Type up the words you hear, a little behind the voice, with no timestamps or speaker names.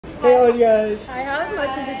Hey, how are you guys? Hi, how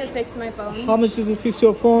much is it to fix my phone? How much does it fix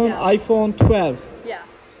your phone? Yeah. iPhone 12. Yeah.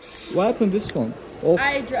 What happened to this phone? Oh,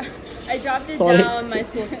 I dropped it Sorry. down my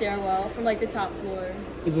school stairwell from like the top floor.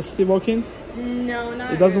 is it still working? No,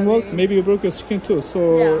 not It doesn't really. work? Maybe you broke your screen too.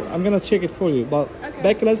 So Yeah. I'm gonna check it for you. But Okay.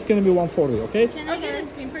 back glass is gonna be 140, okay? Can I get a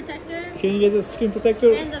screen protector? Can you get a screen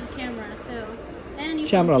protector? And the camera too. And a new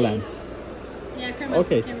Camera phone lens. case. Yeah, camera,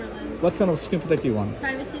 Okay. camera lens. What kind of screen protector you want?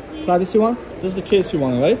 Privacy, please. Privacy one? This is the case you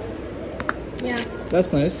want, right? Yeah,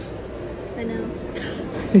 That's nice. I know.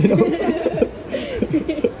 You know?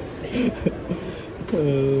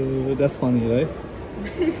 That's funny, right?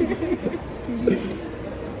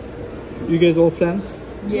 You guys all friends?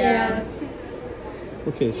 Yeah.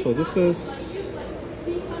 Okay, so this is...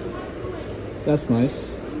 That's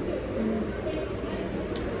nice.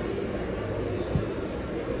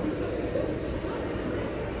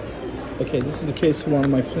 Okay, this is the case you want,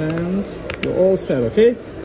 my friend. You're all set, okay?